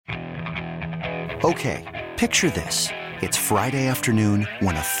Okay, picture this. It's Friday afternoon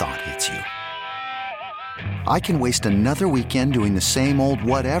when a thought hits you. I can waste another weekend doing the same old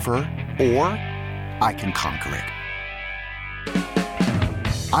whatever, or I can conquer it.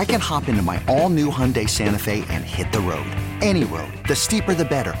 I can hop into my all-new Hyundai Santa Fe and hit the road. Any road. The steeper, the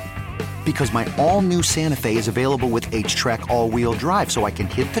better. Because my all-new Santa Fe is available with H-Track all-wheel drive, so I can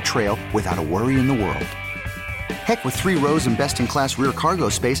hit the trail without a worry in the world. Heck, with 3 rows and best-in-class rear cargo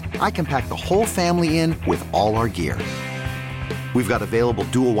space, I can pack the whole family in with all our gear. We've got available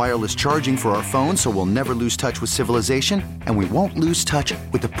dual wireless charging for our phones, so we'll never lose touch with civilization, and we won't lose touch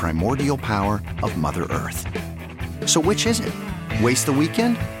with the primordial power of Mother Earth. So which is it? Waste the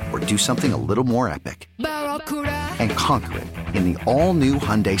weekend or do something a little more epic? And conquer it in the all-new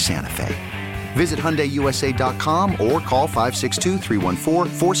Hyundai Santa Fe. Visit HyundaiUSA.com or call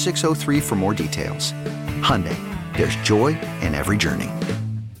 562-314-4603 for more details. Hyundai, there's joy in every journey.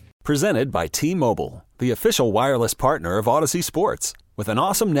 Presented by T-Mobile, the official wireless partner of Odyssey Sports. With an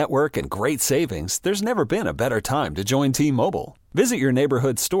awesome network and great savings, there's never been a better time to join T-Mobile. Visit your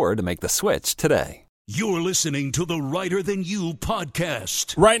neighborhood store to make the switch today. You're listening to the Writer Than You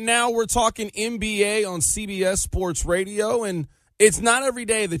podcast. Right now, we're talking NBA on CBS Sports Radio, and it's not every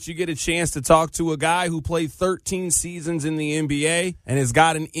day that you get a chance to talk to a guy who played 13 seasons in the NBA and has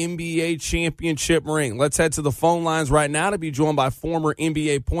got an NBA championship ring. Let's head to the phone lines right now to be joined by former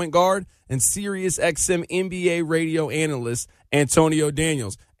NBA point guard and SiriusXM NBA radio analyst Antonio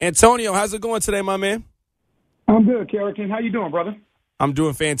Daniels. Antonio, how's it going today, my man? I'm good, Carrington. How you doing, brother? I'm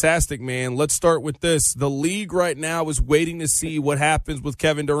doing fantastic, man. Let's start with this. The league right now is waiting to see what happens with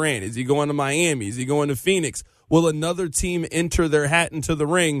Kevin Durant. Is he going to Miami? Is he going to Phoenix? Will another team enter their hat into the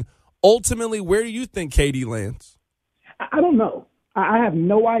ring? Ultimately, where do you think KD lands? I don't know. I have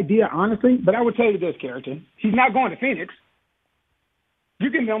no idea, honestly, but I would tell you this, Carrington. He's not going to Phoenix.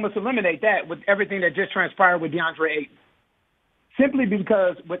 You can almost eliminate that with everything that just transpired with DeAndre Ayton. Simply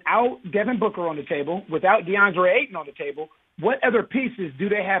because without Devin Booker on the table, without DeAndre Ayton on the table, what other pieces do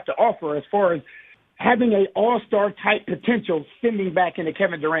they have to offer as far as having an all-star type potential sending back in the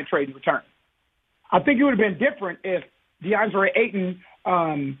Kevin Durant trade in return? I think it would have been different if DeAndre Ayton,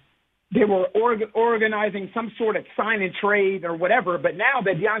 they were organizing some sort of sign and trade or whatever. But now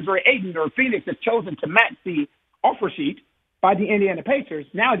that DeAndre Ayton or Phoenix has chosen to match the offer sheet by the Indiana Pacers,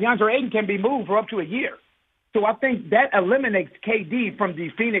 now DeAndre Ayton can be moved for up to a year. So I think that eliminates KD from the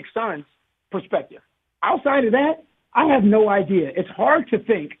Phoenix Suns perspective. Outside of that, I have no idea. It's hard to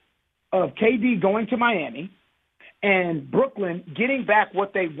think of KD going to Miami and Brooklyn getting back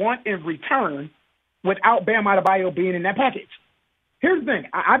what they want in return without Bam Adebayo being in that package. Here's the thing.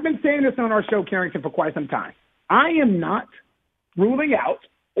 I've been saying this on our show, Carrington, for quite some time. I am not ruling out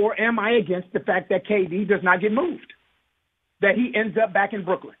or am I against the fact that KD does not get moved, that he ends up back in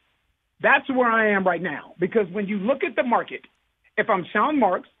Brooklyn. That's where I am right now. Because when you look at the market, if I'm Sean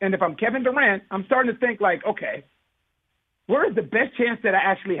Marks and if I'm Kevin Durant, I'm starting to think like, okay, where is the best chance that I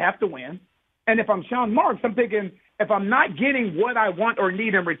actually have to win? And if I'm Sean Marks, I'm thinking, if I'm not getting what I want or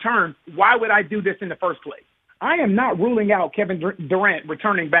need in return, why would I do this in the first place? I am not ruling out Kevin Durant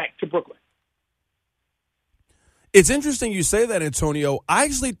returning back to Brooklyn. It's interesting you say that, Antonio. I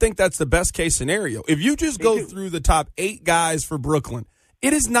actually think that's the best case scenario. If you just go through the top 8 guys for Brooklyn,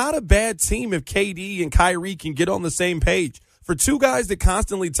 it is not a bad team if KD and Kyrie can get on the same page. For two guys that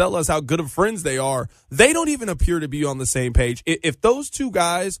constantly tell us how good of friends they are, they don't even appear to be on the same page. If those two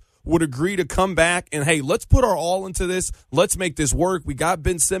guys would agree to come back and, hey, let's put our all into this. Let's make this work. We got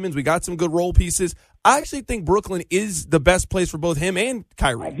Ben Simmons. We got some good role pieces. I actually think Brooklyn is the best place for both him and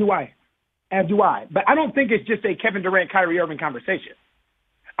Kyrie. As do I. But I don't think it's just a Kevin Durant, Kyrie Irving conversation.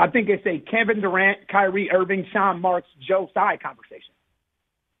 I think it's a Kevin Durant, Kyrie Irving, Sean Marks, Joe Tsai conversation.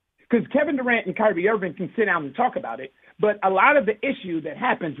 Because Kevin Durant and Kyrie Irving can sit down and talk about it, but a lot of the issue that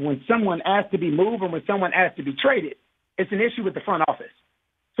happens when someone asks to be moved and when someone asks to be traded, it's an issue with the front office.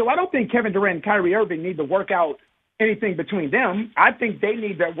 So I don't think Kevin Durant and Kyrie Irving need to work out anything between them. I think they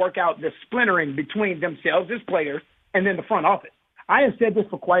need to work out the splintering between themselves as players and then the front office. I have said this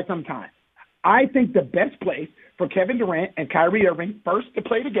for quite some time. I think the best place for Kevin Durant and Kyrie Irving, first to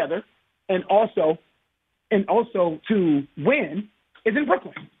play together and also to win, is in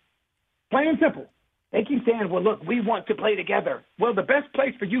Brooklyn. Plain and simple. They keep saying, well, look, we want to play together. Well, the best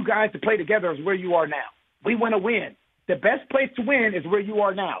place for you guys to play together is where you are now. We want to win. The best place to win is where you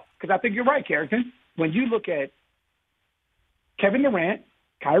are now. Because I think you're right, Carrington. When you look at Kevin Durant,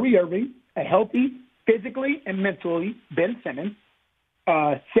 Kyrie Irving, a healthy, physically and mentally Ben Simmons,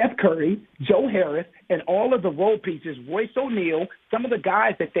 Seth Curry, Joe Harris, and all of the role pieces, Royce O'Neal, some of the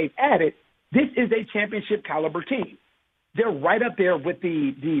guys that they've added, this is a championship caliber team. they're right up there with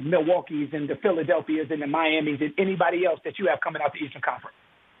the Milwaukees and the Philadelphias and the Miamis and anybody else that you have coming out the Eastern Conference.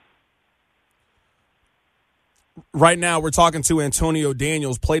 Right now, we're talking to Antonio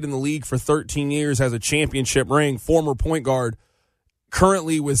Daniels, played in the league for 13 years, has a championship ring, former point guard,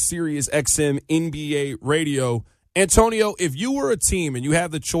 currently with Sirius XM NBA Radio. Antonio, if you were a team and you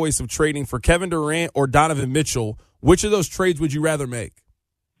have the choice of trading for Kevin Durant or Donovan Mitchell, which of those trades would you rather make?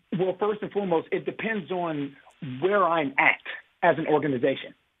 Well, first and foremost, it depends on where I'm at as an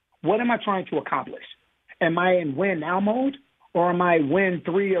organization. What am I trying to accomplish? Am I in win now mode, or am I win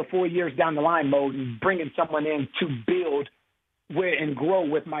 3 or 4 years down the line mode and bringing someone in to build and grow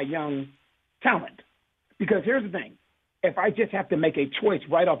with my young talent? Because here's the thing. If I just have to make a choice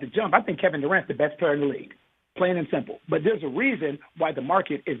right off the jump, I think Kevin Durant's the best player in the league, plain and simple. But there's a reason why the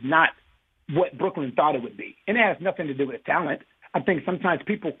market is not what Brooklyn thought it would be. And it has nothing to do with talent. I think sometimes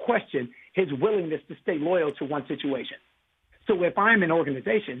people question his willingness to stay loyal to one situation. So if I'm an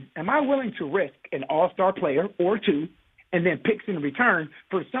organization, am I willing to risk an all-star player or two and then picks in return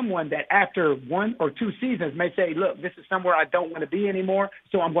for someone that after 1 or 2 seasons may say, look, this is somewhere I don't want to be anymore,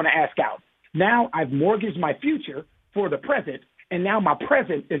 so I'm going to ask out. Now I've mortgaged my future for the present, and now my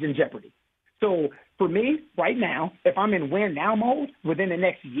present is in jeopardy. So for me, right now, if I'm in win now mode within the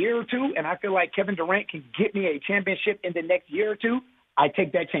next year or two, and I feel like Kevin Durant can get me a championship in the next year or two, I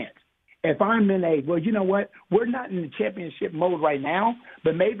take that chance. If I'm in well, you know what? We're not in the championship mode right now,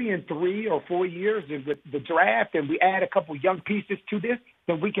 but maybe in 3 or 4 years with the draft and we add a couple young pieces to this,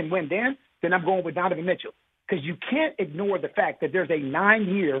 then we can win then I'm going with Donovan Mitchell. Because you can't ignore the fact that there's a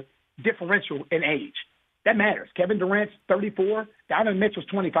 9-year differential in age. That matters. Kevin Durant's 34, Donovan Mitchell's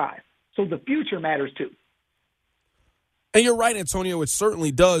 25. So the future matters too. And you're right, Antonio, it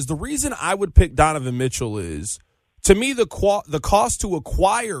certainly does. The reason I would pick Donovan Mitchell is, to me, the cost to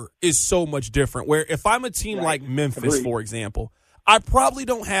acquire is so much different, where if I'm a team like Memphis, for example, I probably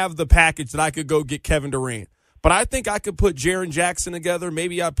don't have the package that I could go get Kevin Durant. But I think I could put Jaren Jackson together.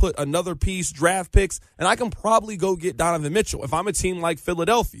 Maybe I put another piece, draft picks, and I can probably go get Donovan Mitchell. If I'm a team like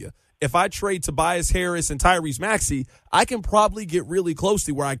Philadelphia, if I trade Tobias Harris and Tyrese Maxey, I can probably get really close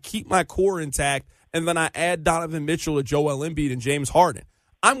to where I keep my core intact and then I add Donovan Mitchell to Joel Embiid and James Harden.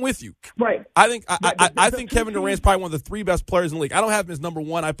 I'm with you. Right. I think Kevin Durant's probably one of the 3 best players in the league. I don't have him as number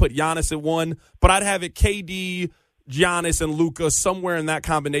 1. I put Giannis at 1, but I'd have it KD, Giannis, and Luka somewhere in that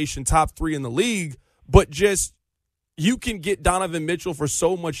combination, top 3 in the league. But just you can get Donovan Mitchell for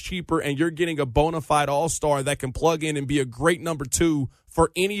so much cheaper, and you're getting a bona fide all-star that can plug in and be a great number 2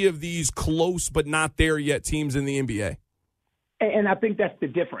 for any of these close but not there yet teams in the NBA. And I think that's the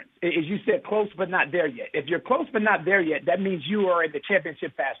difference. As you said, close but not there yet. If you're close but not there yet, that means you are in the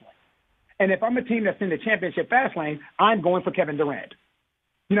championship fast lane. And if I'm a team that's in the championship fast lane, I'm going for Kevin Durant.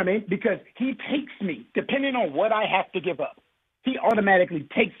 You know what I mean? Because he takes me, depending on what I have to give up, he automatically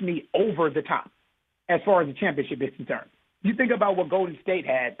takes me over the top as far as the championship is concerned. You think about what Golden State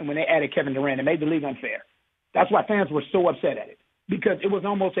had and when they added Kevin Durant, it made the league unfair. That's why fans were so upset at it, because it was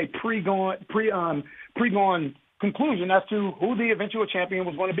almost a pre-gone conclusion as to who the eventual champion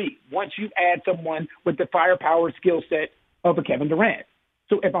was going to be once you add someone with the firepower skill set of a Kevin Durant.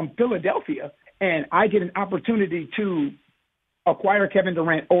 So if I'm Philadelphia and I get an opportunity to acquire Kevin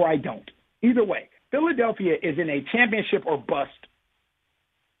Durant or I don't, either way, Philadelphia is in a championship or bust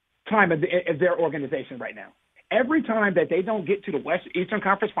time of their organization right now. Every time that they don't get to the Eastern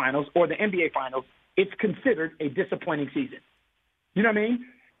Conference Finals or the NBA Finals, it's considered a disappointing season. You know what I mean?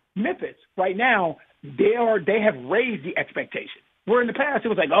 Memphis right now, they have raised the expectation. Where in the past it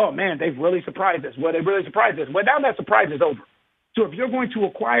was like, oh man, they've really surprised us. Well, they really surprised us. Well, now that surprise is over. So if you're going to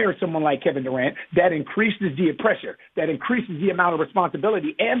acquire someone like Kevin Durant, that increases the pressure, that increases the amount of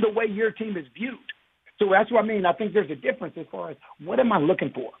responsibility and the way your team is viewed. So that's what I mean. I think there's a difference as far as what am I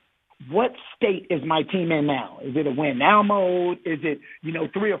looking for? What state is my team in now? Is it a win now mode? Is it,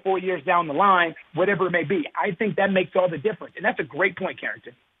 3 or 4 years down the line? Whatever it may be. I think that makes all the difference. And that's a great point,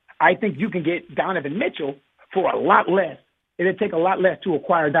 Carrington. I think you can get Donovan Mitchell for a lot less. It'll take a lot less to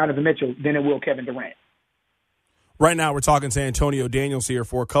acquire Donovan Mitchell than it will Kevin Durant. Right now we're talking to Antonio Daniels here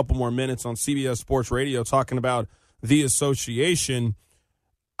for a couple more minutes on CBS Sports Radio talking about the association.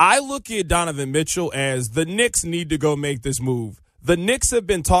 I look at Donovan Mitchell as the Knicks need to go make this move. The Knicks have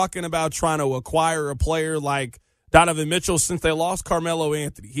been talking about trying to acquire a player like Donovan Mitchell since they lost Carmelo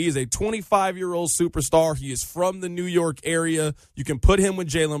Anthony. He is a 25-year-old superstar. He is from the New York area. You can put him with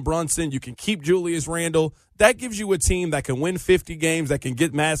Jalen Brunson. You can keep Julius Randle. That gives you a team that can win 50 games, that can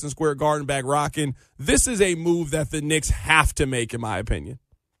get Madison Square Garden back rocking. This is a move that the Knicks have to make, in my opinion.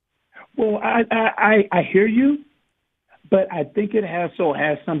 Well, I hear you, but I think it has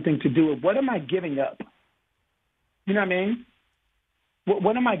something to do with what am I giving up? You know what I mean?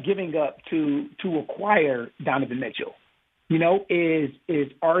 What am I giving up to acquire Donovan Mitchell? You know, is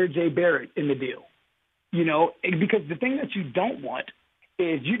R.J. Barrett in the deal? You know, because the thing that you don't want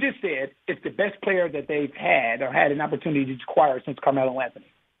is, you just said it's the best player that they've had or had an opportunity to acquire since Carmelo Anthony.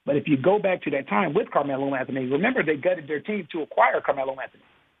 But if you go back to that time with Carmelo Anthony, remember they gutted their team to acquire Carmelo Anthony.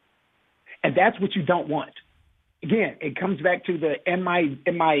 And that's what you don't want. Again, it comes back to the am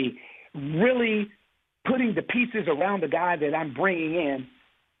I really putting the pieces around the guy that I'm bringing in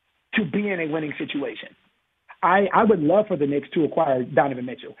to be in a winning situation? I would love for the Knicks to acquire Donovan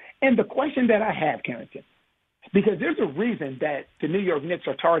Mitchell. And the question that I have, Carrington, because there's a reason that the New York Knicks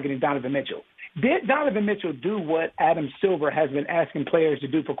are targeting Donovan Mitchell. Did Donovan Mitchell do what Adam Silver has been asking players to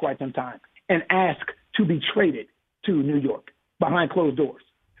do for quite some time, and ask to be traded to New York behind closed doors?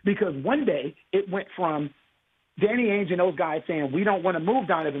 Because one day it went from Danny Ainge and those guys saying, we don't want to move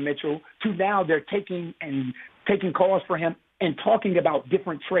Donovan Mitchell, to now they're taking calls for him and talking about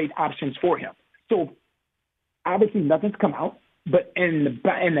different trade options for him. So obviously nothing's come out, but in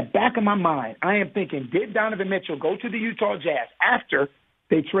the back of my mind, I am thinking, did Donovan Mitchell go to the Utah Jazz after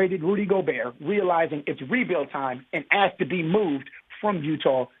they traded Rudy Gobert, realizing it's rebuild time, and asked to be moved from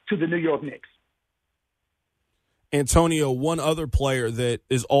Utah to the New York Knicks? Antonio, one other player that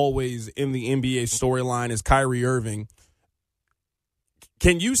is always in the NBA storyline is Kyrie Irving.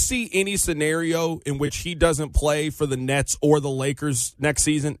 Can you see any scenario in which he doesn't play for the Nets or the Lakers next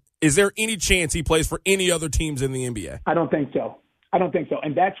season? Is there any chance he plays for any other teams in the NBA? I don't think so.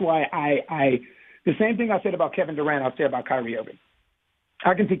 And that's why the same thing I said about Kevin Durant, I'll say about Kyrie Irving.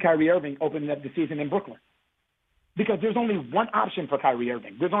 I can see Kyrie Irving opening up the season in Brooklyn, because there's only one option for Kyrie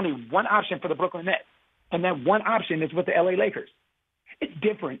Irving. There's only one option for the Brooklyn Nets, and that one option is with the LA Lakers. It's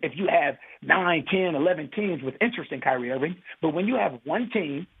different if you have 9, 10, 11 teams with interest in Kyrie Irving, but when you have one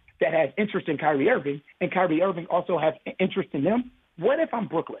team that has interest in Kyrie Irving and Kyrie Irving also has interest in them, what if I'm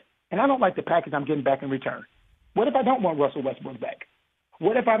Brooklyn and I don't like the package I'm getting back in return? What if I don't want Russell Westbrook back?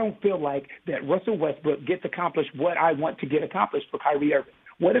 What if I don't feel like that Russell Westbrook gets accomplished what I want to get accomplished for Kyrie Irving?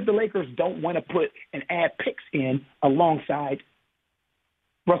 What if the Lakers don't want to put and add picks in alongside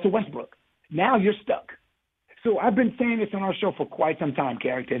Russell Westbrook? Now you're stuck. So I've been saying this on our show for quite some time,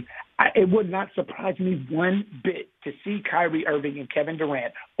 Carrington. It would not surprise me one bit to see Kyrie Irving and Kevin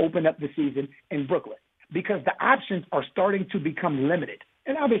Durant open up the season in Brooklyn, because the options are starting to become limited.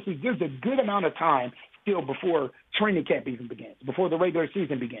 And obviously there's a good amount of time still before training camp even begins, before the regular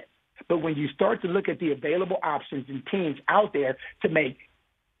season begins. But when you start to look at the available options and teams out there to make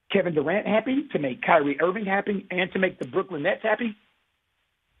Kevin Durant happy, to make Kyrie Irving happy, and to make the Brooklyn Nets happy,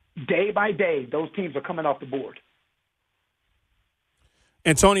 day by day, those teams are coming off the board.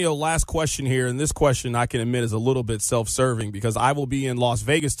 Antonio, last question here, and this question I can admit is a little bit self-serving, because I will be in Las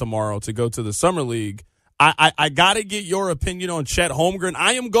Vegas tomorrow to go to the Summer League. I got to get your opinion on Chet Holmgren.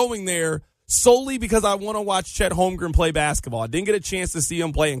 I am going there solely because I want to watch Chet Holmgren play basketball. I didn't get a chance to see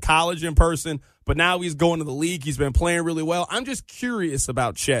him play in college in person, but now he's going to the league. He's been playing really well. I'm just curious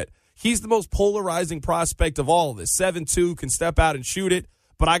about Chet. He's the most polarizing prospect of all of this. 7'2", can step out and shoot it,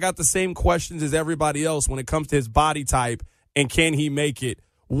 but I got the same questions as everybody else when it comes to his body type and can he make it.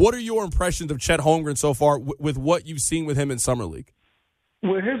 What are your impressions of Chet Holmgren so far with what you've seen with him in Summer League?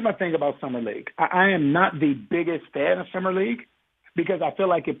 Well, here's my thing about Summer League. I am not the biggest fan of Summer League because I feel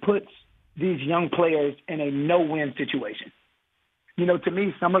like it puts these young players in a no-win situation. You know, to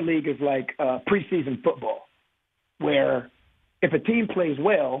me, Summer League is like preseason football, where if a team plays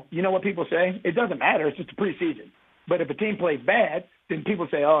well, you know what people say? It doesn't matter. It's just a preseason. But if a team plays bad, then people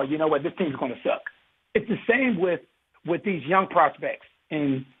say, oh, you know what? This team's going to suck. It's the same with these young prospects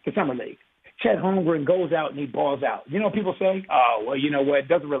in the Summer League. Chet Holmgren goes out and he balls out. You know what people say? Oh, well, you know what? It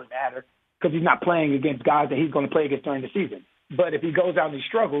doesn't really matter because he's not playing against guys that he's going to play against during the season. But if he goes out and he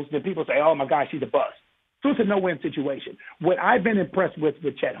struggles, then people say, oh, my gosh, he's a bust. So it's a no-win situation. What I've been impressed with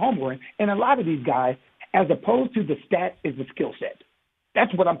Chet Holmgren and a lot of these guys, as opposed to the stats, is the skill set.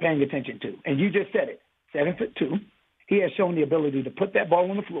 That's what I'm paying attention to. And you just said it. 7'2". He has shown the ability to put that ball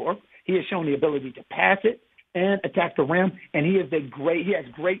on the floor. He has shown the ability to pass it and attack the rim, and he has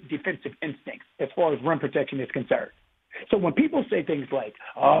great defensive instincts as far as rim protection is concerned. So when people say things like,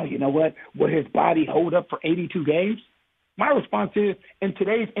 oh, you know what, will his body hold up for 82 games? My response is, in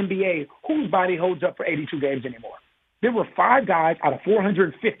today's NBA, whose body holds up for 82 games anymore? There were 5 guys out of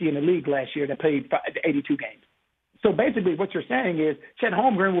 450 in the league last year that played 82 games. So basically what you're saying is Chet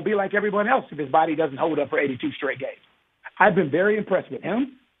Holmgren will be like everyone else if his body doesn't hold up for 82 straight games. I've been very impressed with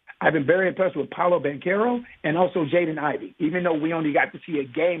him. I've been very impressed with Paolo Banchero and also Jaden Ivey, even though we only got to see a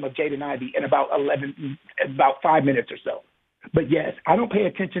game of Jaden Ivey in about 5 minutes or so. But, yes, I don't pay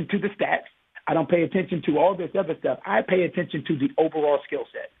attention to the stats. I don't pay attention to all this other stuff. I pay attention to the overall skill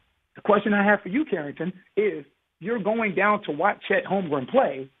set. The question I have for you, Carrington, is you're going down to watch Chet Holmgren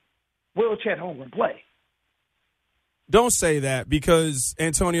play. Will Chet Holmgren play? Don't say that because,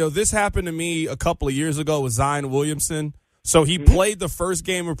 Antonio, this happened to me a couple of years ago with Zion Williamson. So he played the first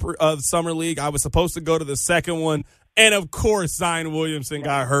game of Summer League. I was supposed to go to the second one. And, of course, Zion Williamson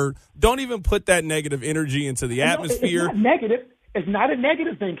got hurt. Don't even put that negative energy into the atmosphere. It's not negative. It's not a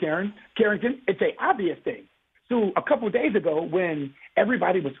negative thing, Carrington. It's an obvious thing. So a couple of days ago when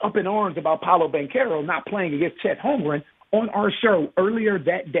everybody was up in arms about Paolo Banchero not playing against Chet Holmgren, on our show earlier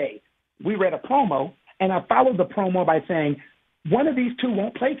that day, we read a promo, and I followed the promo by saying, one of these two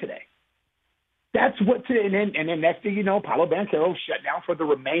won't play today. That's what, and then next thing you know, Paolo Banchero shut down for the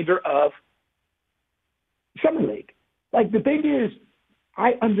remainder of Summer League. Like, the thing is,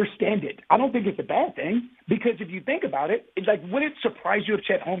 I understand it. I don't think it's a bad thing because if you think about it, it's like, would it surprise you if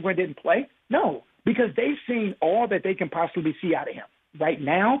Chet Holmgren didn't play? No, because they've seen all that they can possibly see out of him. Right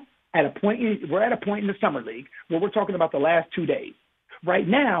now, we're at a point in the Summer League where we're talking about the last 2 days. Right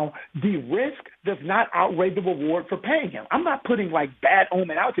now, the risk does not outweigh the reward for paying him. I'm not putting like bad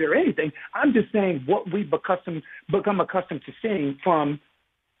omen out there or anything. I'm just saying what we've become accustomed to seeing from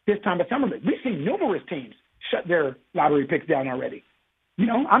this time of Summer League. We've seen numerous teams shut their lottery picks down already. You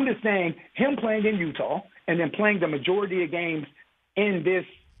know, I'm just saying him playing in Utah and then playing the majority of games in this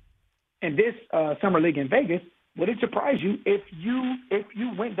Summer League in Vegas, would it surprise you if you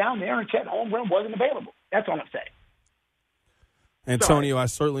went down there and Chet Holmgren wasn't available? That's all I'm saying. Antonio, I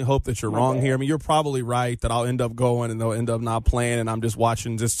certainly hope that you're wrong here. I mean, you're probably right that I'll end up going and they'll end up not playing, and I'm just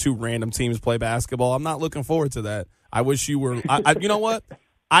watching just two random teams play basketball. I'm not looking forward to that. I wish you were. You know what?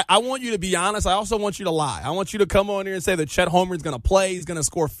 I want you to be honest. I also want you to lie. I want you to come on here and say that Chet Holmgren's going to play. He's going to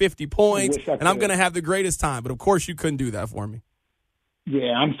score 50 points, and I'm going to have the greatest time. But, of course, you couldn't do that for me.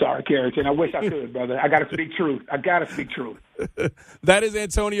 Yeah, I'm sorry, Carrington. I wish I could, brother. I got to speak truth. That is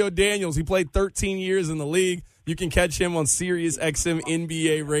Antonio Daniels. He played 13 years in the league. You can catch him on Sirius XM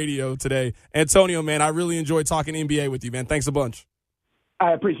NBA radio today. Antonio, man, I really enjoyed talking NBA with you, man. Thanks a bunch.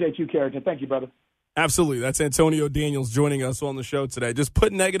 I appreciate you, Carrington. Thank you, brother. Absolutely. That's Antonio Daniels joining us on the show today. Just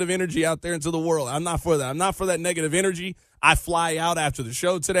put negative energy out there into the world. I'm not for that. I'm not for that negative energy. I fly out after the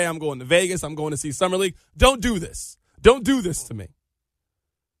show today. I'm going to Vegas. I'm going to see Summer League. Don't do this. Don't do this to me.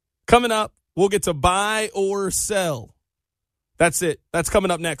 Coming up, we'll get to buy or sell. That's it. That's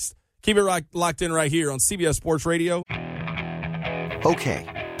coming up next. Keep it locked in right here on CBS Sports Radio.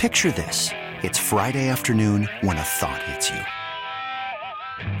 Okay, picture this. It's Friday afternoon when a thought hits you.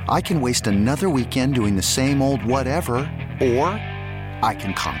 I can waste another weekend doing the same old whatever, or I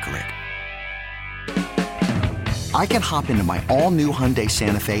can conquer it. I can hop into my all-new Hyundai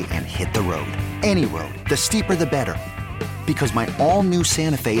Santa Fe and hit the road. Any road. The steeper, the better. Because my all-new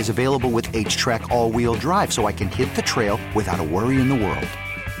Santa Fe is available with H-Track all-wheel drive, so I can hit the trail without a worry in the world.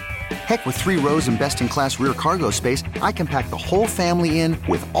 Heck, with 3 rows and best-in-class rear cargo space, I can pack the whole family in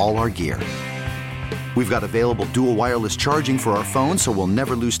with all our gear. We've got available dual wireless charging for our phones, so we'll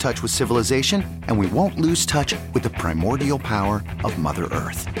never lose touch with civilization, and we won't lose touch with the primordial power of Mother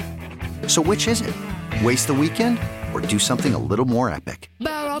Earth. So which is it? Waste the weekend or do something a little more epic?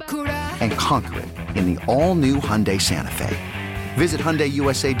 And conquer it in the all-new Hyundai Santa Fe. Visit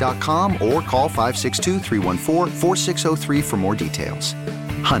HyundaiUSA.com or call 562-314-4603 for more details.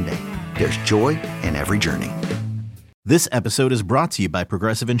 Hyundai, there's joy in every journey. This episode is brought to you by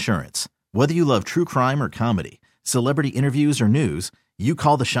Progressive Insurance. Whether you love true crime or comedy, celebrity interviews or news, you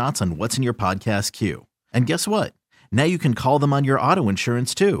call the shots on what's in your podcast queue. And guess what? Now you can call them on your auto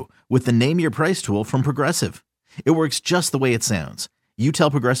insurance too with the Name Your Price tool from Progressive. It works just the way it sounds. You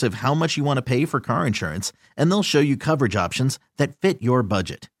tell Progressive how much you want to pay for car insurance, and they'll show you coverage options that fit your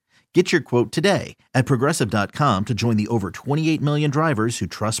budget. Get your quote today at Progressive.com to join the over 28 million drivers who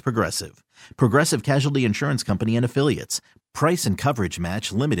trust Progressive. Progressive Casualty Insurance Company and Affiliates. Price and coverage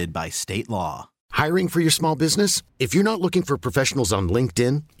match limited by state law. Hiring for your small business? If you're not looking for professionals on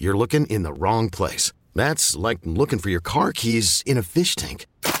LinkedIn, you're looking in the wrong place. That's like looking for your car keys in a fish tank.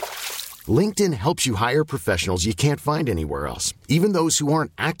 LinkedIn helps you hire professionals you can't find anywhere else, even those who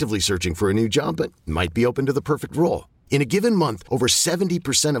aren't actively searching for a new job but might be open to the perfect role. In a given month, over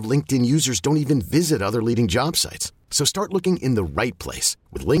 70% of LinkedIn users don't even visit other leading job sites. So start looking in the right place.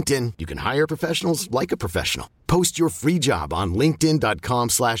 With LinkedIn, you can hire professionals like a professional. Post your free job on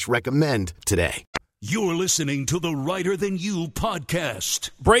linkedin.com/recommend today. You're listening to the Writer Than You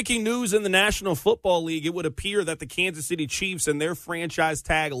podcast. Breaking news in the National Football League. It would appear that the Kansas City Chiefs and their franchise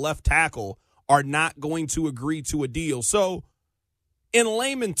tag left tackle are not going to agree to a deal. So In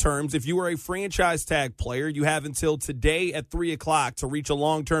layman terms, if you are a franchise tag player, you have until today at 3 o'clock to reach a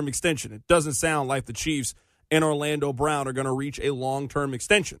long-term extension. It doesn't sound like the Chiefs and Orlando Brown are going to reach a long-term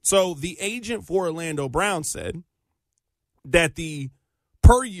extension. So the agent for Orlando Brown said that the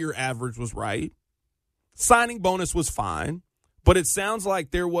per-year average was right, signing bonus was fine, but it sounds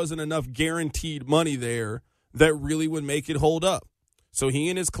like there wasn't enough guaranteed money there that really would make it hold up. So he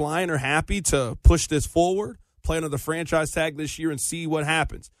and his client are happy to push this forward, play under the franchise tag this year, and see what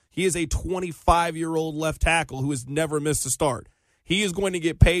happens. He is a 25-year-old left tackle who has never missed a start. He is going to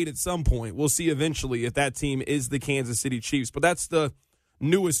get paid at some point. We'll see eventually if that team is the Kansas City Chiefs. But that's the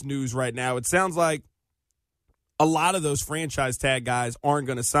newest news right now. It sounds like a lot of those franchise tag guys aren't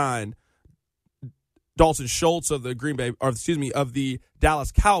going to sign. Dalton Schultz of the of the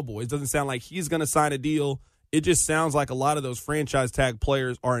Dallas Cowboys doesn't sound like he's going to sign a deal. It just sounds like a lot of those franchise tag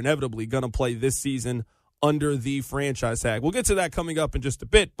players are inevitably going to play this season under the franchise tag. We'll get to that coming up in just a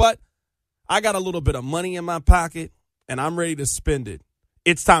bit, but I got a little bit of money in my pocket, and I'm ready to spend it.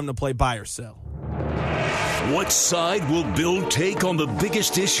 It's time to play buy or sell. What side will Bill take on the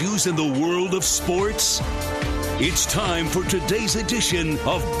biggest issues in the world of sports? It's time for today's edition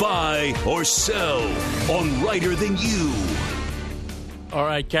of Buy or Sell on Righter Than You. All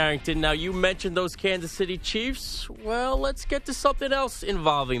right, Carrington, now you mentioned those Kansas City Chiefs. Well, let's get to something else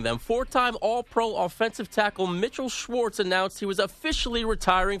involving them. Four-time All-Pro offensive tackle Mitchell Schwartz announced he was officially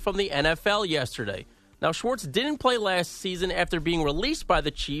retiring from the NFL yesterday. Now, Schwartz didn't play last season after being released by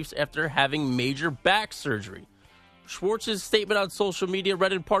the Chiefs after having major back surgery. Schwartz's statement on social media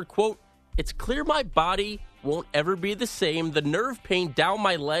read in part, quote, "It's clear my body won't ever be the same. The nerve pain down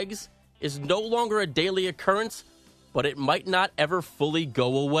my legs is no longer a daily occurrence, but it might not ever fully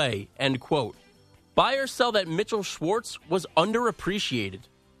go away," end quote. Buy or sell that Mitchell Schwartz was underappreciated?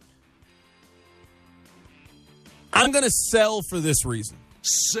 I'm going to sell for this reason.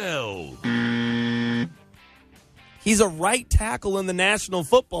 Sell. He's a right tackle in the National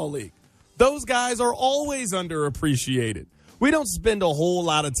Football League. Those guys are always underappreciated. We don't spend a whole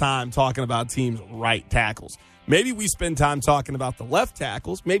lot of time talking about teams' right tackles. Maybe we spend time talking about the left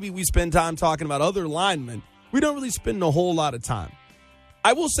tackles. Maybe we spend time talking about other linemen. We don't really spend a whole lot of time.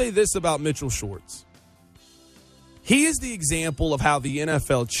 I will say this about Mitchell Schwartz. He is the example of how the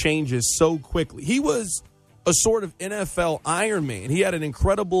NFL changes so quickly. He was a sort of NFL Iron Man. He had an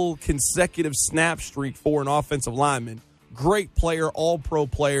incredible consecutive snap streak for an offensive lineman. Great player, all-pro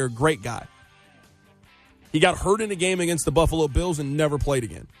player, great guy. He got hurt in a game against the Buffalo Bills and never played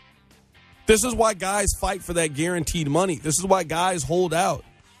again. This is why guys fight for that guaranteed money. This is why guys hold out.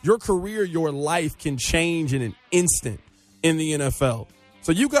 Your career, your life can change in an instant in the NFL.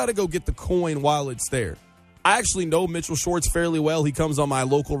 So you got to go get the coin while it's there. I actually know Mitchell Schwartz fairly well. He comes on my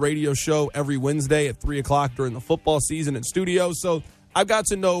local radio show every Wednesday at 3 o'clock during the football season in studio. So I've got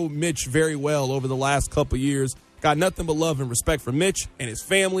to know Mitch very well over the last couple of years. Got nothing but love and respect for Mitch and his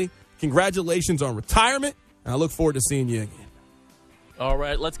family. Congratulations on retirement, and I look forward to seeing you again. All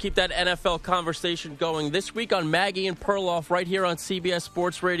right, let's keep that NFL conversation going. This week on Maggie and Perloff right here on CBS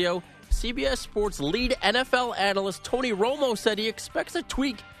Sports Radio, CBS Sports lead NFL analyst Tony Romo said he expects a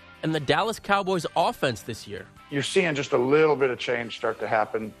tweak in the Dallas Cowboys offense this year. You're seeing just a little bit of change start to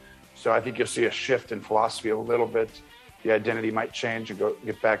happen. So I think you'll see a shift in philosophy a little bit. The identity might change and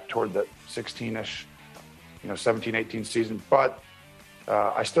get back toward the 16-ish, 17, 18 season. But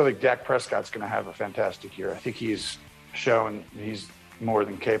I still think Dak Prescott's going to have a fantastic year. I think he's shown he's more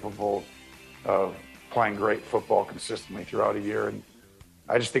than capable of playing great football consistently throughout a year. And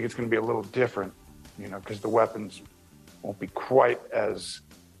I just think it's going to be a little different, because the weapons won't be quite as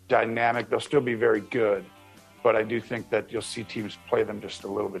dynamic. They'll still be very good, but I do think that you'll see teams play them just a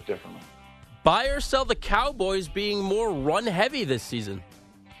little bit differently. Buy or sell the Cowboys being more run-heavy this season?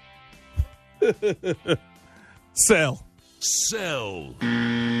 Sell. Sell.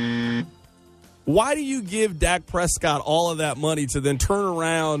 Why do you give Dak Prescott all of that money to then turn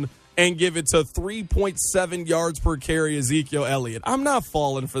around and give it to 3.7 yards per carry Ezekiel Elliott? I'm not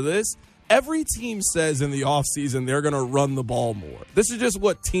falling for this. Every team says in the offseason they're going to run the ball more. This is just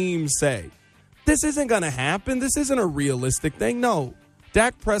what teams say. This isn't going to happen. This isn't a realistic thing. No.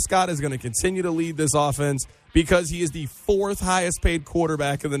 Dak Prescott is going to continue to lead this offense because he is the fourth highest paid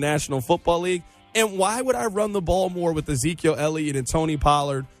quarterback in the National Football League. And why would I run the ball more with Ezekiel Elliott and Tony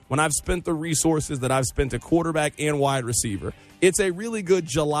Pollard when I've spent the resources that I've spent at quarterback and wide receiver? It's a really good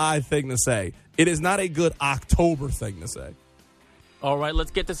July thing to say. It is not a good October thing to say. All right,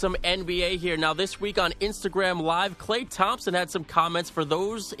 let's get to some NBA here. Now, this week on Instagram Live, Klay Thompson had some comments for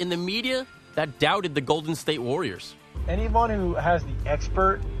those in the media that doubted the Golden State Warriors. Anyone who has the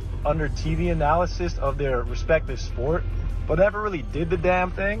expert under TV analysis of their respective sport but never really did the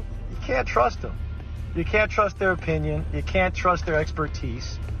damn thing, you can't trust them. You can't trust their opinion. You can't trust their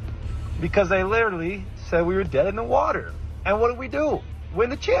expertise because they literally said we were dead in the water. And what did we do? Win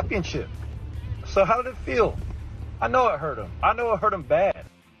the championship. So how did it feel? I know it hurt him. I know it hurt him bad.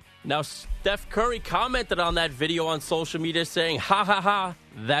 Now, Steph Curry commented on that video on social media saying, "Ha ha ha,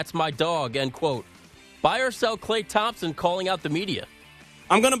 that's my dog," end quote. Buy or sell Klay Thompson calling out the media?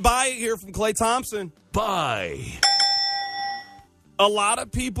 I'm going to buy it here from Klay Thompson. Buy. A lot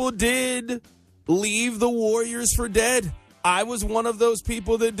of people did leave the Warriors for dead. I was one of those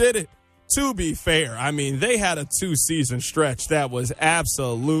people that did it. To be fair, I mean, they had a 2-season stretch that was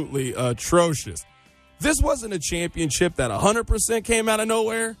absolutely atrocious. This wasn't a championship that 100% came out of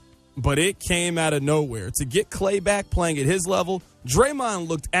nowhere, but it came out of nowhere. To get Klay back playing at his level, Draymond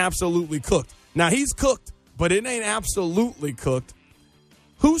looked absolutely cooked. Now, he's cooked, but it ain't absolutely cooked.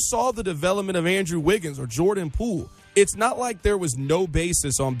 Who saw the development of Andrew Wiggins or Jordan Poole? It's not like there was no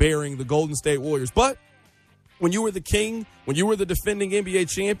basis on burying the Golden State Warriors, but when you were the king, when you were the defending NBA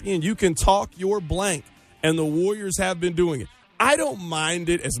champion, you can talk your blank, and the Warriors have been doing it. I don't mind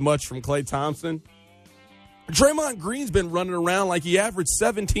it as much from Klay Thompson. Draymond Green's been running around like he averaged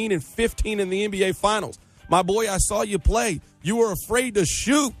 17 and 15 in the NBA Finals. My boy, I saw you play. You were afraid to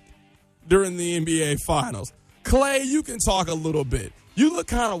shoot during the NBA Finals. Klay, you can talk a little bit. You look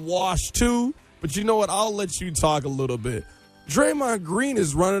kind of washed too, but you know what? I'll let you talk a little bit. Draymond Green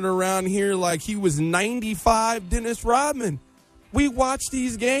is running around here like he was 95 Dennis Rodman. We watched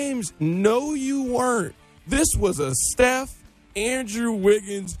these games. No, you weren't. This was a Steph, Andrew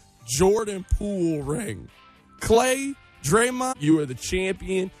Wiggins, Jordan Poole ring. Klay, Draymond, you are the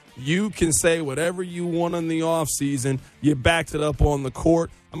champion. You can say whatever you want in the offseason. You backed it up on the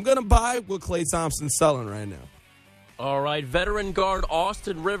court. I'm going to buy what Klay Thompson's selling right now. All right, veteran guard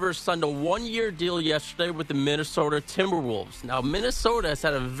Austin Rivers signed a one-year deal yesterday with the Minnesota Timberwolves. Now, Minnesota has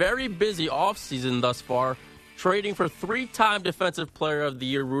had a very busy offseason thus far, trading for three-time Defensive Player of the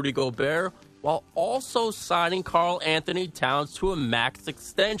Year Rudy Gobert, while also signing Karl Anthony Towns to a max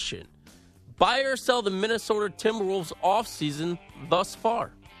extension. Buy or sell the Minnesota Timberwolves offseason thus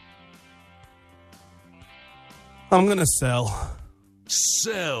far? I'm going to sell.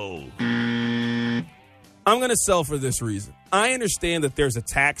 Sell. I'm going to sell for this reason. I understand that there's a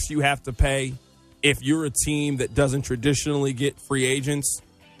tax you have to pay if you're a team that doesn't traditionally get free agents.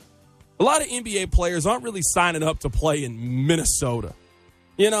 A lot of NBA players aren't really signing up to play in Minnesota.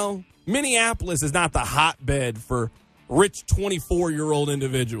 You know, Minneapolis is not the hotbed for rich 24-year-old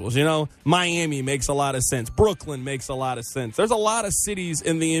individuals. You know, Miami makes a lot of sense. Brooklyn makes a lot of sense. There's a lot of cities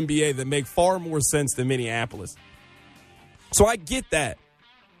in the NBA that make far more sense than Minneapolis. So I get that.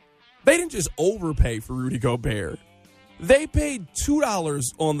 They didn't just overpay for Rudy Gobert. They paid $2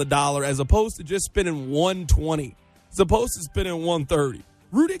 on the dollar as opposed to just spending $120, as opposed to spending $130.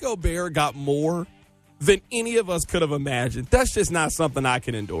 Rudy Gobert got more than any of us could have imagined. That's just not something I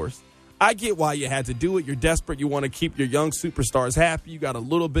can endorse. I get why you had to do it. You're desperate. You want to keep your young superstars happy. You got a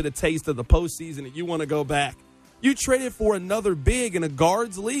little bit of taste of the postseason and you want to go back. You traded for another big in a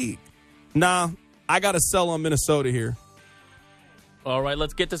guards league. Nah, I got to sell on Minnesota here. All right,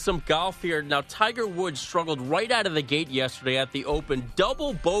 let's get to some golf here. Now, Tiger Woods struggled right out of the gate yesterday at the Open,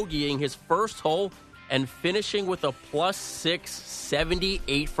 double bogeying his first hole and finishing with a plus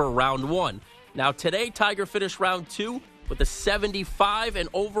 678 for round one. Now, today, Tiger finished round two with a 75 and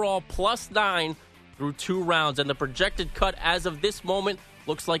overall plus 9 through 2 rounds. And the projected cut as of this moment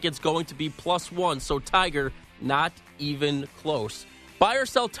looks like it's going to be plus 1. So, Tiger, not even close. Buy or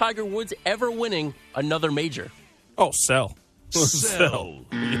sell Tiger Woods ever winning another major? Oh, sell. Sell.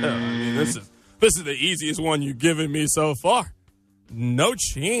 Yeah, I mean, this is the easiest one you've given me so far. No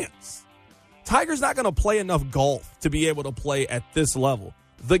chance. Tiger's not going to play enough golf to be able to play at this level.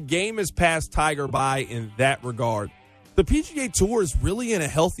 The game has passed Tiger by in that regard. The PGA Tour is really in a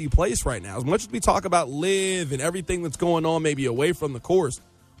healthy place right now. As much as we talk about LIV and everything that's going on maybe away from the course,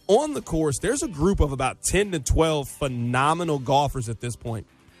 on the course, there's a group of about 10 to 12 phenomenal golfers at this point.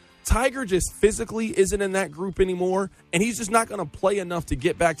 Tiger just physically isn't in that group anymore, and he's just not going to play enough to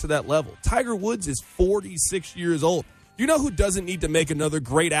get back to that level. Tiger Woods is 46 years old. You know who doesn't need to make another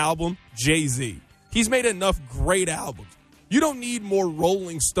great album? Jay-Z. He's made enough great albums. You don't need more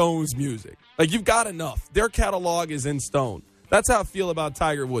Rolling Stones music. Like, you've got enough. Their catalog is in stone. That's how I feel about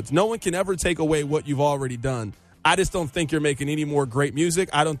Tiger Woods. No one can ever take away what you've already done. I just don't think you're making any more great music.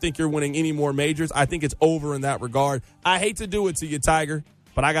 I don't think you're winning any more majors. I think it's over in that regard. I hate to do it to you, Tiger,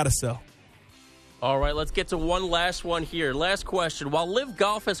 but I got to sell. All right, let's get to one last one here. Last question. While LIV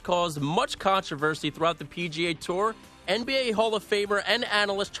Golf has caused much controversy throughout the PGA Tour, NBA Hall of Famer and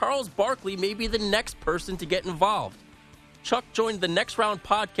analyst Charles Barkley may be the next person to get involved. Chuck joined the Next Round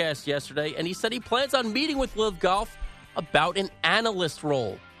podcast yesterday, and he said he plans on meeting with Live Golf about an analyst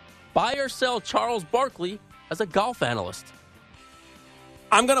role. Buy or sell Charles Barkley as a golf analyst?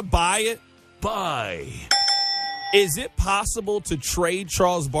 I'm going to buy it. Buy. Is it possible to trade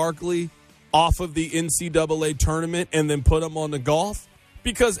Charles Barkley off of the NCAA tournament and then put him on the golf?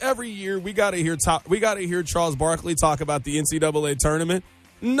 Because every year we got to hear Charles Barkley talk about the NCAA tournament,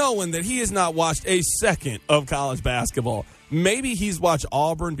 knowing that he has not watched a second of college basketball. Maybe he's watched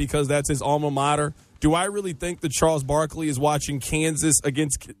Auburn because that's his alma mater. Do I really think that Charles Barkley is watching Kansas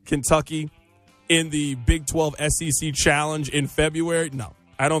against Kentucky in the Big 12 SEC Challenge in February? No,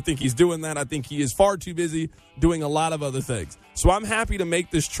 I don't think he's doing that. I think he is far too busy doing a lot of other things. So I'm happy to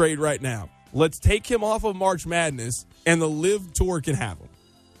make this trade right now. Let's take him off of March Madness, and the Live Tour can have him.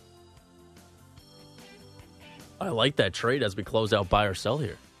 I like that trade as we close out buy or sell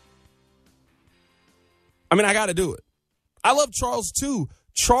here. I mean, I got to do it. I love Charles, too.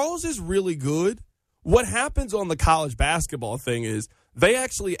 Charles is really good. What happens on the college basketball thing is they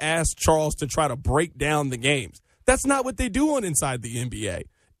actually ask Charles to try to break down the games. That's not what they do on Inside the NBA.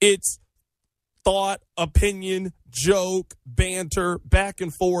 It's thought, opinion, joke, banter, back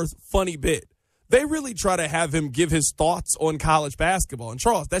and forth, funny bit. They really try to have him give his thoughts on college basketball. And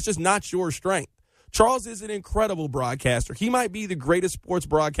Charles, that's just not your strength. Charles is an incredible broadcaster. He might be the greatest sports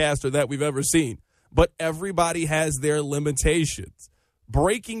broadcaster that we've ever seen, but everybody has their limitations.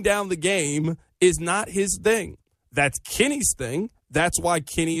 Breaking down the game is not his thing. That's Kenny's thing. That's why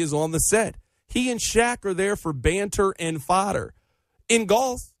Kenny is on the set. He and Shaq are there for banter and fodder. In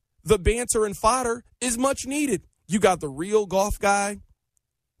golf, the banter and fodder is much needed. You got the real golf guy.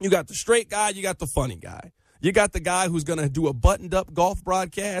 You got the straight guy. You got the funny guy. You got the guy who's going to do a buttoned-up golf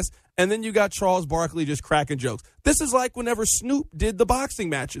broadcast, and then you got Charles Barkley just cracking jokes. This is like whenever Snoop did the boxing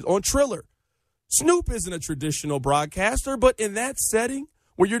matches on Triller. Snoop isn't a traditional broadcaster, but in that setting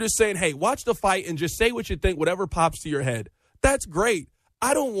where you're just saying, hey, watch the fight and just say what you think, whatever pops to your head, that's great.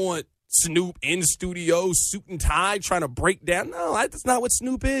 I don't want Snoop in studio, suit and tie, trying to break down. No, that's not what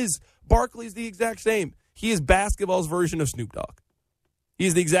Snoop is. Barkley's the exact same. He is basketball's version of Snoop Dogg.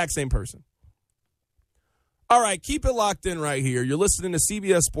 He's the exact same person. All right, keep it locked in right here. You're listening to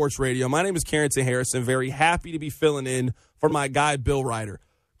CBS Sports Radio. My name is Carrington Harrison. Very happy to be filling in for my guy, Bill Ryder.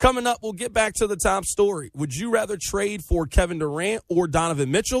 Coming up, we'll get back to the top story. Would you rather trade for Kevin Durant or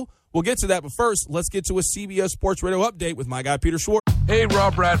Donovan Mitchell? We'll get to that, but first, let's get to a CBS Sports Radio update with my guy, Peter Schwartz. Hey,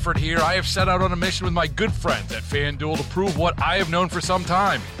 Rob Bradford here. I have set out on a mission with my good friends at FanDuel to prove what I have known for some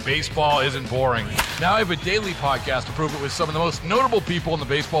time. Baseball isn't boring. Now I have a daily podcast to prove it with some of the most notable people in the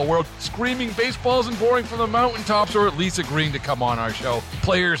baseball world, screaming baseball isn't boring from the mountaintops, or at least agreeing to come on our show.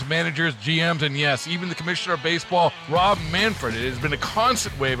 Players, managers, GMs, and yes, even the commissioner of baseball, Rob Manfred. It has been a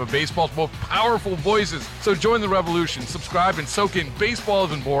constant wave of baseball's most powerful voices. So join the revolution. Subscribe and soak in Baseball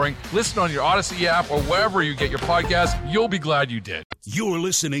Isn't Boring. Listen on your Odyssey app or wherever you get your podcasts. You'll be glad you did. You're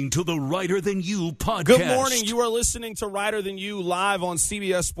listening to the Ryder Than You podcast. Good morning. You are listening to Ryder Than You live on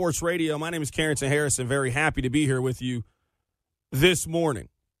CBS Sports Radio. My name is Carrington Harrison. Very happy to be here with you this morning.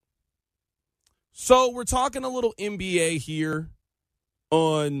 So we're talking a little NBA here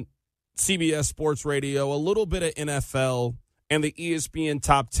on CBS Sports Radio, a little bit of NFL and the ESPN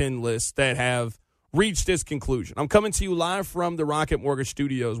Top 10 lists that have reached this conclusion. I'm coming to you live from the Rocket Mortgage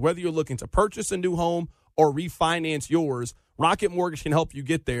Studios. Whether you're looking to purchase a new home or refinance yours, Rocket Mortgage can help you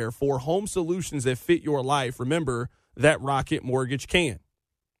get there. For home solutions that fit your life, remember that Rocket Mortgage can.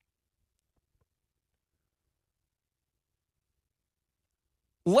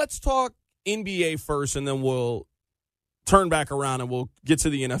 Let's talk NBA first, and then we'll turn back around and we'll get to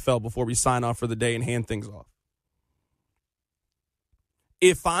the NFL before we sign off for the day and hand things off.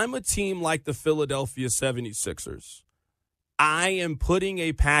 If I'm a team like the Philadelphia 76ers, I am putting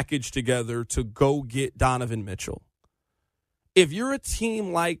a package together to go get Donovan Mitchell. If you're a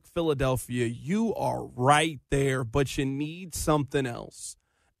team like Philadelphia, you are right there, but you need something else.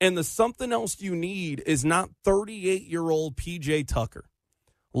 And the something else you need is not 38-year-old P.J. Tucker.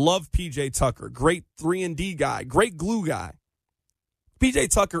 Love P.J. Tucker. Great 3-and-D guy. Great glue guy. P.J.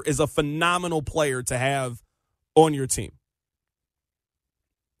 Tucker is a phenomenal player to have on your team.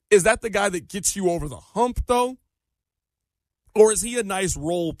 Is that the guy that gets you over the hump, though? Or is he a nice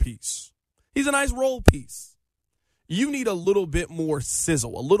role piece? He's a nice role piece. You need a little bit more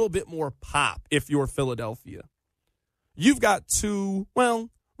sizzle, a little bit more pop if you're Philadelphia. You've got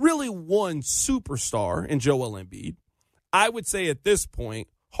really one superstar in Joel Embiid. I would say at this point,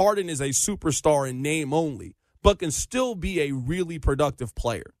 Harden is a superstar in name only, but can still be a really productive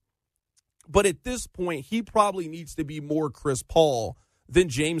player. But at this point, he probably needs to be more Chris Paul than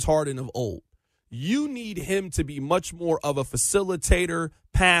James Harden of old. You need him to be much more of a facilitator,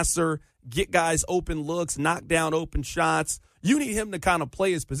 passer, get guys open looks, knock down open shots. You need him to kind of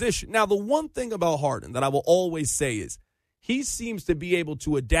play his position. Now, the one thing about Harden that I will always say is he seems to be able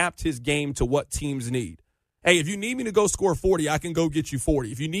to adapt his game to what teams need. Hey, if you need me to go score 40, I can go get you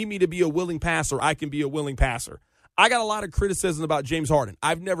 40. If you need me to be a willing passer, I can be a willing passer. I got a lot of criticism about James Harden.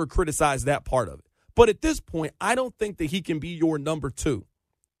 I've never criticized that part of it. But at this point, I don't think that he can be your number two.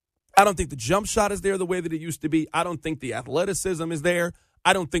 I don't think the jump shot is there the way that it used to be. I don't think the athleticism is there.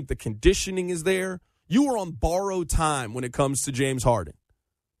 I don't think the conditioning is there. You are on borrowed time when it comes to James Harden.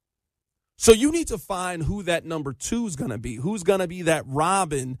 So you need to find who that number two is going to be. Who's going to be that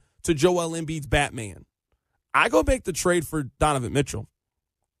Robin to Joel Embiid's Batman? I go make the trade for Donovan Mitchell.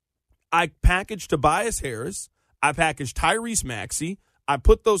 I package Tobias Harris. I package Tyrese Maxey. I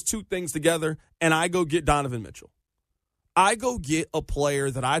put those two things together, and I go get Donovan Mitchell. I go get a player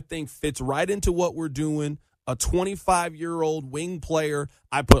that I think fits right into what we're doing, a 25-year-old wing player.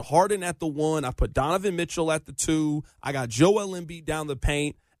 I put Harden at the 1. I put Donovan Mitchell at the 2. I got Joel Embiid down the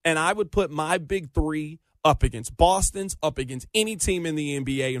paint, and I would put my big 3 up against Boston's, up against any team in the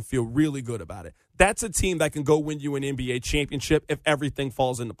NBA and feel really good about it. That's a team that can go win you an NBA championship if everything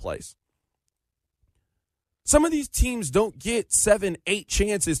falls into place. Some of these teams don't get 7, 8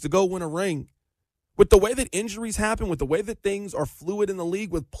 chances to go win a ring. With the way that injuries happen, with the way that things are fluid in the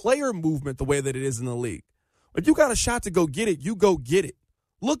league, with player movement the way that it is in the league. If you got a shot to go get it, you go get it.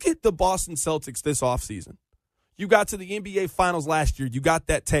 Look at the Boston Celtics this offseason. You got to the NBA Finals last year. You got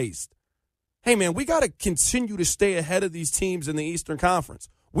that taste. Hey, man, we got to continue to stay ahead of these teams in the Eastern Conference.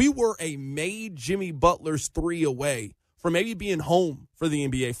 We were a made Jimmy Butler's 3 away from maybe being home for the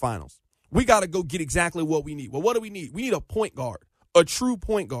NBA Finals. We got to go get exactly what we need. Well, what do we need? We need a point guard, a true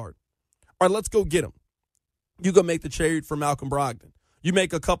point guard. All right, let's go get him. You go make the trade for Malcolm Brogdon. You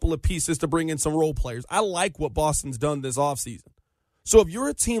make a couple of pieces to bring in some role players. I like what Boston's done this offseason. So if you're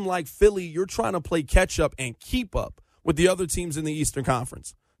a team like Philly, you're trying to play catch-up and keep up with the other teams in the Eastern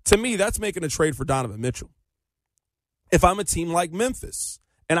Conference. To me, that's making a trade for Donovan Mitchell. If I'm a team like Memphis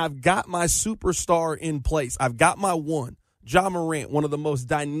and I've got my superstar in place, I've got my one, Ja Morant, one of the most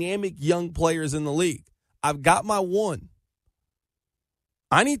dynamic young players in the league. I've got my one.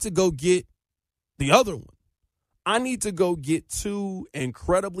 I need to go get the other one. I need to go get 2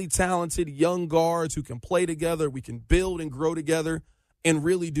 incredibly talented young guards who can play together. We can build and grow together and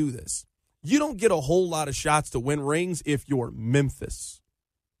really do this. You don't get a whole lot of shots to win rings if you're Memphis.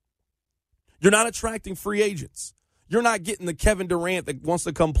 You're not attracting free agents. You're not getting the Kevin Durant that wants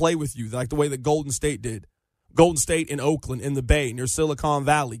to come play with you like the way that Golden State did. Golden State in Oakland, in the Bay, near Silicon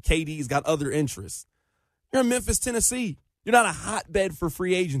Valley. KD's got other interests. You're in Memphis, Tennessee. You're not a hotbed for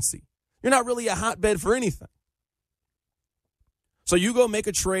free agency. You're not really a hotbed for anything. So you go make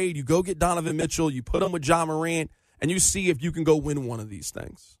a trade, you go get Donovan Mitchell, you put him with Ja Morant, and you see if you can go win one of these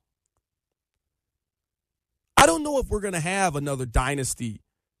things. I don't know if we're going to have another dynasty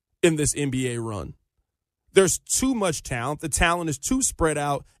in this NBA run. There's too much talent. The talent is too spread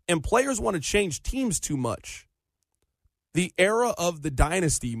out, and players want to change teams too much. The era of the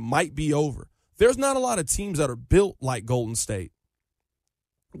dynasty might be over. There's not a lot of teams that are built like Golden State.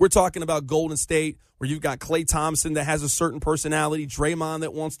 We're talking about Golden State, where you've got Klay Thompson that has a certain personality, Draymond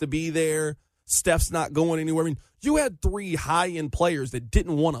that wants to be there, Steph's not going anywhere. I mean, you had 3 high-end players that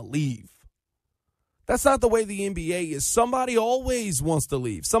didn't want to leave. That's not the way the NBA is. Somebody always wants to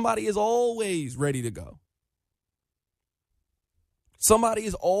leave. Somebody is always ready to go. Somebody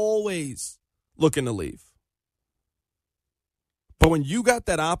is always looking to leave. But when you got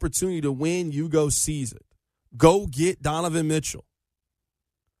that opportunity to win, you go seize it. Go get Donovan Mitchell.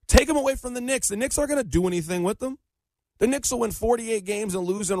 Take him away from the Knicks. The Knicks aren't going to do anything with them. The Knicks will win 48 games and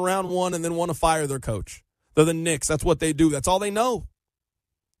lose in round 1 and then want to fire their coach. They're the Knicks. That's what they do. That's all they know.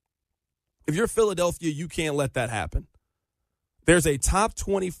 If you're Philadelphia, you can't let that happen. There's a top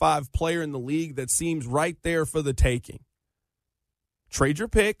 25 player in the league that seems right there for the taking. Trade your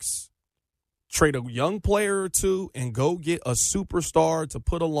picks, trade a young player or 2, and go get a superstar to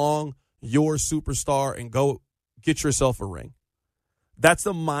put along your superstar and go get yourself a ring. That's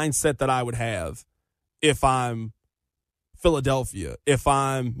the mindset that I would have if I'm Philadelphia, if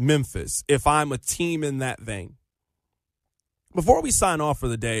I'm Memphis, if I'm a team in that vein. Before we sign off for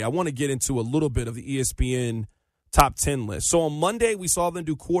the day, I want to get into a little bit of the ESPN top 10 list. So on Monday, we saw them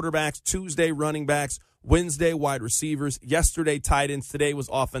do quarterbacks, Tuesday, running backs, Wednesday, wide receivers, yesterday, tight ends, today was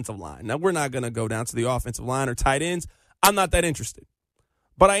offensive line. Now, we're not going to go down to the offensive line or tight ends. I'm not that interested.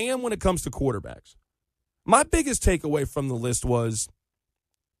 But I am when it comes to quarterbacks. My biggest takeaway from the list was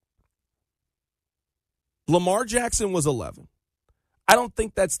Lamar Jackson was 11. I don't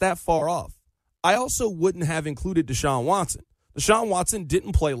think that's that far off. I also wouldn't have included Deshaun Watson. Deshaun Watson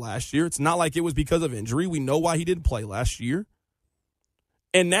didn't play last year. It's not like it was because of injury. We know why he didn't play last year.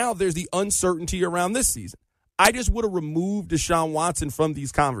 And now there's the uncertainty around this season. I just would have removed Deshaun Watson from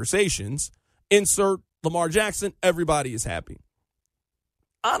these conversations. Insert Lamar Jackson. Everybody is happy.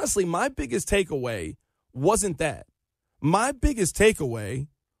 Honestly, my biggest takeaway wasn't that. My biggest takeaway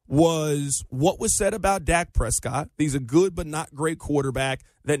was what was said about Dak Prescott. He's a good but not great quarterback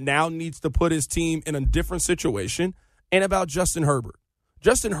that now needs to put his team in a different situation. And about Justin Herbert.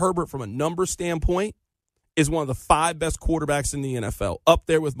 Justin Herbert, from a number standpoint, is one of the 5 best quarterbacks in the NFL. Up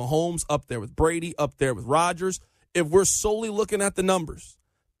there with Mahomes, up there with Brady, up there with Rodgers. If we're solely looking at the numbers,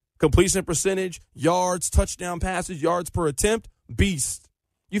 completion percentage, yards, touchdown passes, yards per attempt, beast.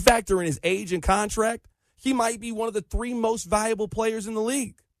 You factor in his age and contract, he might be one of the 3 most valuable players in the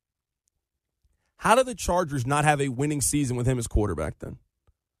league. How do the Chargers not have a winning season with him as quarterback then?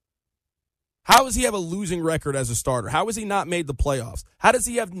 How does he have a losing record as a starter? How has he not made the playoffs? How does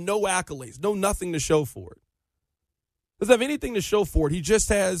he have no accolades, no nothing to show for it? Doesn't have anything to show for it. He just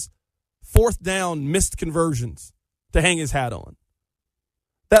has 4th down missed conversions to hang his hat on.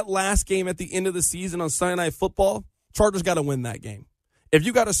 That last game at the end of the season on Sunday Night Football, Chargers got to win that game. If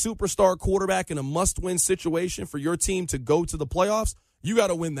you got a superstar quarterback in a must-win situation for your team to go to the playoffs, you got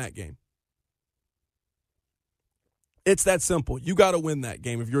to win that game. It's that simple. You got to win that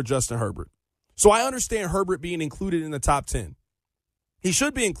game if you're Justin Herbert. So I understand Herbert being included in the top 10. He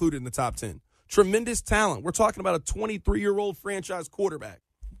should be included in the top 10. Tremendous talent. We're talking about a 23-year-old franchise quarterback.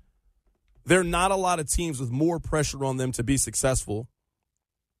 There are not a lot of teams with more pressure on them to be successful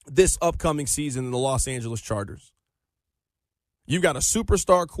this upcoming season than the Los Angeles Chargers. You got a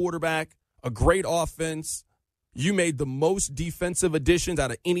superstar quarterback, a great offense. You made the most defensive additions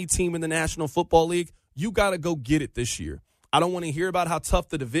out of any team in the National Football League. You got to go get it this year. I don't want to hear about how tough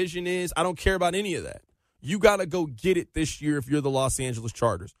the division is. I don't care about any of that. You got to go get it this year if you're the Los Angeles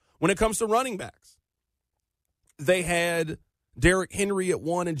Chargers. When it comes to running backs, they had Derrick Henry at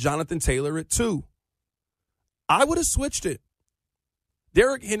 1 and Jonathan Taylor at 2. I would have switched it.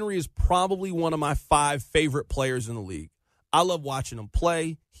 Derrick Henry is probably one of my 5 favorite players in the league. I love watching him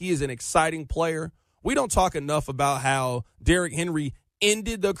play. He is an exciting player. We don't talk enough about how Derrick Henry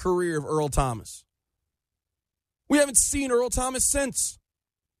ended the career of Earl Thomas. We haven't seen Earl Thomas since.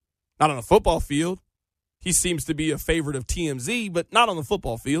 Not on a football field. He seems to be a favorite of TMZ, but not on the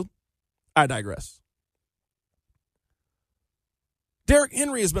football field. I digress. Derrick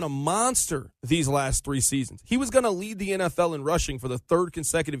Henry has been a monster these last 3 seasons. He was going to lead the NFL in rushing for the 3rd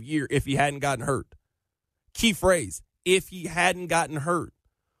consecutive year if he hadn't gotten hurt. Key phrase, if he hadn't gotten hurt.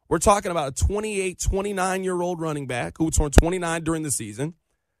 We're talking about a 28, 29-year-old running back who turned 29 during the season,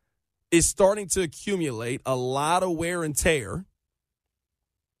 is starting to accumulate a lot of wear and tear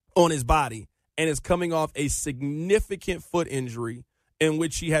on his body and is coming off a significant foot injury in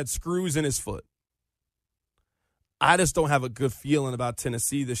which he had screws in his foot. I just don't have a good feeling about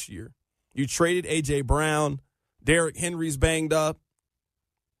Tennessee this year. You traded A.J. Brown. Derrick Henry's banged up.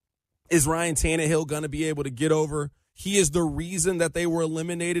 Is Ryan Tannehill going to be able to get over? He is the reason that they were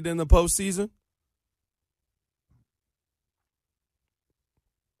eliminated in the postseason.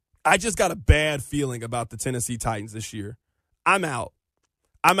 I just got a bad feeling about the Tennessee Titans this year. I'm out.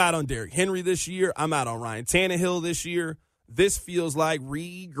 I'm out on Derrick Henry this year. I'm out on Ryan Tannehill this year. This feels like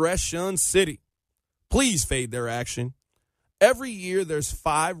regression city. Please fade their action. Every year there's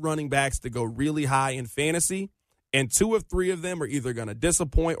 5 running backs that go really high in fantasy, and 2 of 3 of them are either going to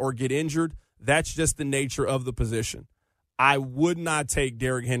disappoint or get injured. That's just the nature of the position. I would not take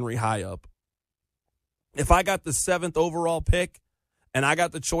Derrick Henry high up. If I got the 7th overall pick and I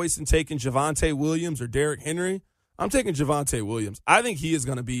got the choice in taking Javonte Williams or Derrick Henry, I'm taking Javonte Williams. I think he is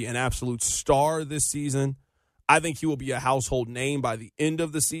going to be an absolute star this season. I think he will be a household name by the end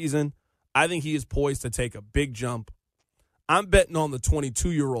of the season. I think he is poised to take a big jump. I'm betting on the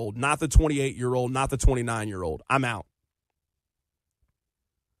 22-year-old, not the 28-year-old, not the 29-year-old. I'm out.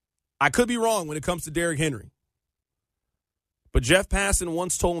 I could be wrong when it comes to Derrick Henry. But Jeff Passan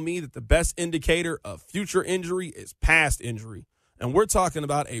once told me that the best indicator of future injury is past injury. And we're talking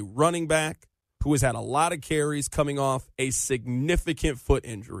about a running back who has had a lot of carries coming off a significant foot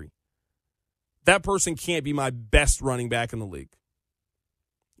injury. That person can't be my best running back in the league.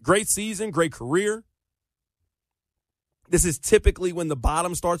 Great season, great career. This is typically when the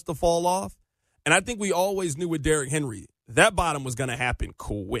bottom starts to fall off. And I think we always knew with Derrick Henry, that bottom was going to happen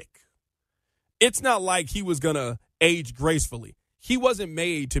quick. It's not like he was going to age gracefully. He wasn't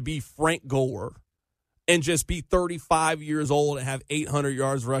made to be Frank Gore and just be 35 years old and have 800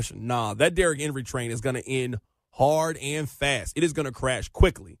 yards rushing. Nah, that Derrick Henry train is going to end hard and fast. It is going to crash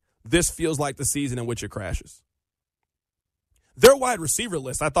quickly. this feels like the season in which it crashes. Their wide receiver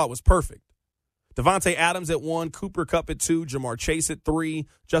list I thought was perfect. Devontae Adams at 1, Cooper Kupp at 2, Jamar Chase at 3,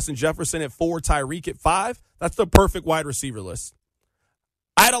 Justin Jefferson at 4, Tyreek at 5. That's the perfect wide receiver list.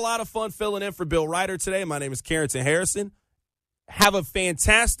 I had a lot of fun filling in for Bill Ryder today. My name is Carrington Harrison. Have a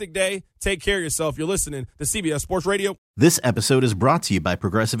fantastic day. Take care of yourself. You're listening to CBS Sports Radio. This episode is brought to you by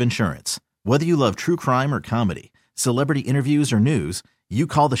Progressive Insurance. Whether you love true crime or comedy, celebrity interviews or news, you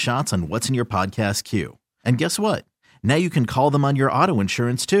call the shots on what's in your podcast queue. And guess what? Now you can call them on your auto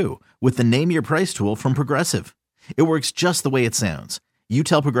insurance too with the Name Your Price tool from Progressive. It works just the way it sounds. You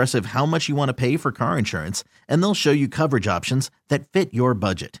tell Progressive how much you want to pay for car insurance, and they'll show you coverage options that fit your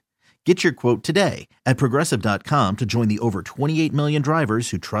budget. Get your quote today at Progressive.com to join the over 28 million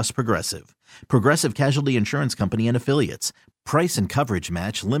drivers who trust Progressive. Progressive Casualty Insurance Company and Affiliates. Price and coverage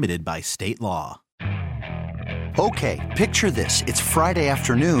match limited by state law. Okay, picture this. It's Friday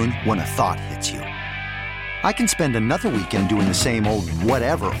afternoon when a thought hits you. I can spend another weekend doing the same old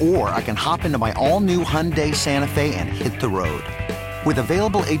whatever, or I can hop into my all-new Hyundai Santa Fe and hit the road. With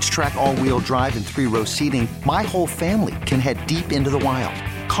available H-Track all-wheel drive and 3-row seating, my whole family can head deep into the wild.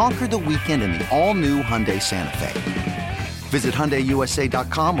 Conquer the weekend in the all-new Hyundai Santa Fe. Visit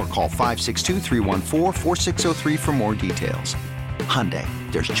HyundaiUSA.com or call 562-314-4603 for more details. Hyundai,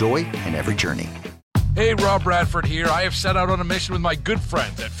 there's joy in every journey. Hey, Rob Bradford here. I have set out on a mission with my good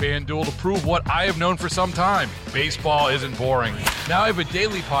friends at FanDuel to prove what I have known for some time. Baseball isn't boring. Now I have a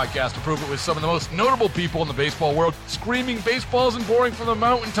daily podcast to prove it with some of the most notable people in the baseball world, screaming baseball isn't boring from the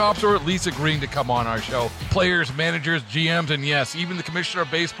mountaintops, or at least agreeing to come on our show. Players, managers, GMs, and yes, even the commissioner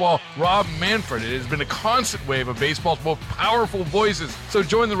of baseball, Rob Manfred. It has been a constant wave of baseball's most powerful voices. So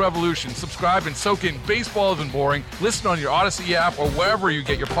join the revolution. Subscribe and soak in Baseball Isn't Boring. Listen on your Odyssey app or wherever you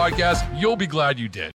get your podcasts. You'll be glad you did.